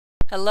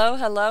Hello,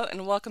 hello,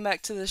 and welcome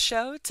back to the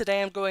show.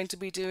 Today I'm going to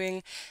be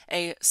doing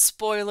a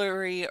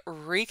spoilery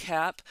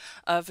recap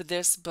of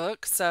this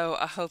book, so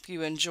I hope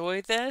you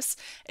enjoy this.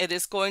 It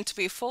is going to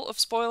be full of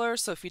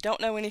spoilers, so if you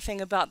don't know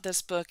anything about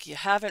this book, you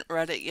haven't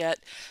read it yet,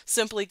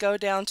 simply go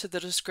down to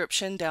the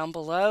description down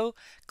below,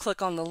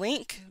 click on the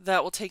link.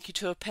 That will take you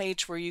to a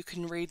page where you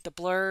can read the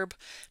blurb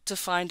to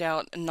find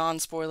out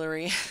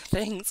non-spoilery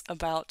things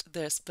about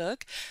this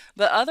book.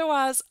 But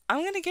otherwise, I'm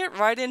going to get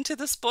right into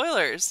the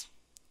spoilers.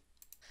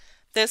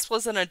 This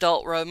was an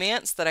adult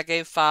romance that I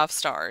gave 5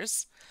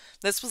 stars.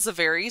 This was a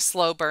very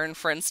slow burn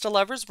friends to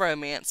lovers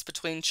romance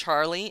between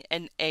Charlie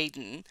and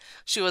Aiden.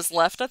 She was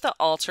left at the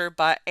altar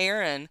by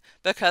Aaron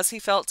because he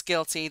felt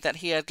guilty that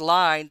he had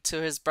lied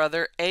to his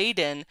brother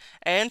Aiden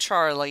and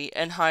Charlie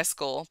in high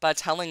school by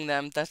telling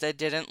them that they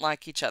didn't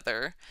like each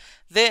other.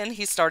 Then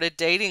he started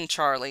dating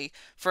Charlie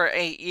for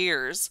 8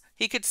 years.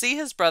 He could see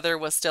his brother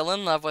was still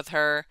in love with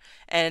her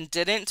and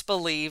didn't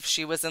believe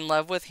she was in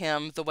love with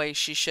him the way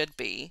she should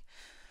be.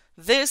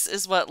 This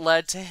is what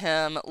led to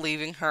him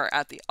leaving her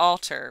at the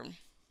altar.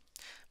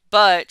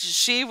 But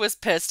she was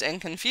pissed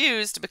and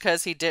confused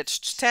because he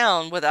ditched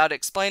town without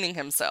explaining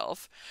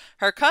himself.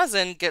 Her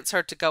cousin gets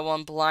her to go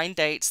on blind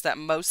dates that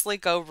mostly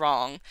go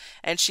wrong,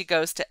 and she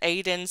goes to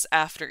Aiden's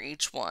after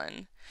each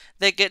one.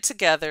 They get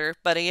together,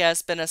 but he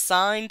has been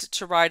assigned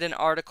to write an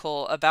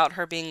article about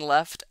her being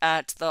left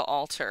at the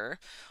altar,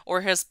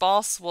 or his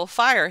boss will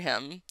fire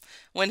him.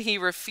 When he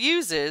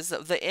refuses,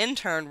 the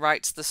intern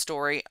writes the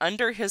story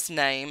under his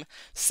name,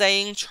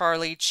 saying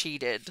Charlie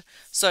cheated.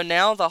 So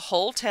now the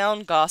whole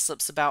town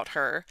gossips about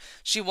her.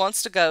 She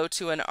wants to go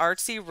to an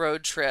artsy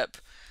road trip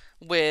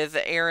with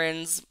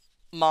Aaron's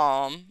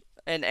mom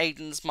and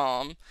Aiden's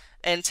mom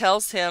and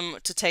tells him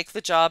to take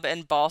the job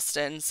in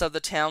Boston so the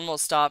town will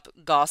stop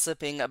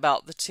gossiping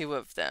about the two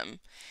of them.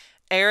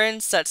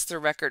 Aaron sets the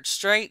record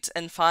straight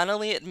and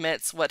finally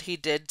admits what he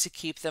did to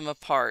keep them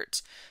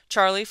apart.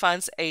 Charlie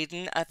finds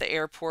Aiden at the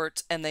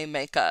airport and they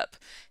make up.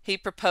 He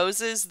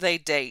proposes they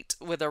date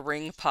with a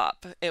ring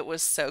pop. It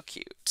was so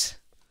cute.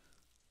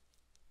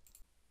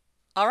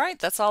 Alright,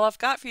 that's all I've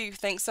got for you.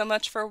 Thanks so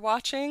much for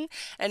watching.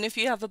 And if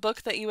you have a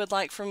book that you would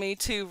like for me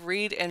to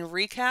read and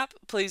recap,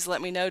 please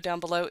let me know down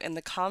below in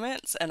the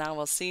comments, and I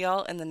will see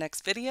y'all in the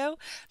next video.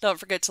 Don't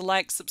forget to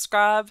like,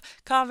 subscribe,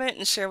 comment,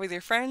 and share with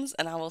your friends,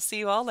 and I will see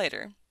you all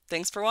later.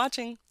 Thanks for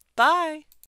watching. Bye!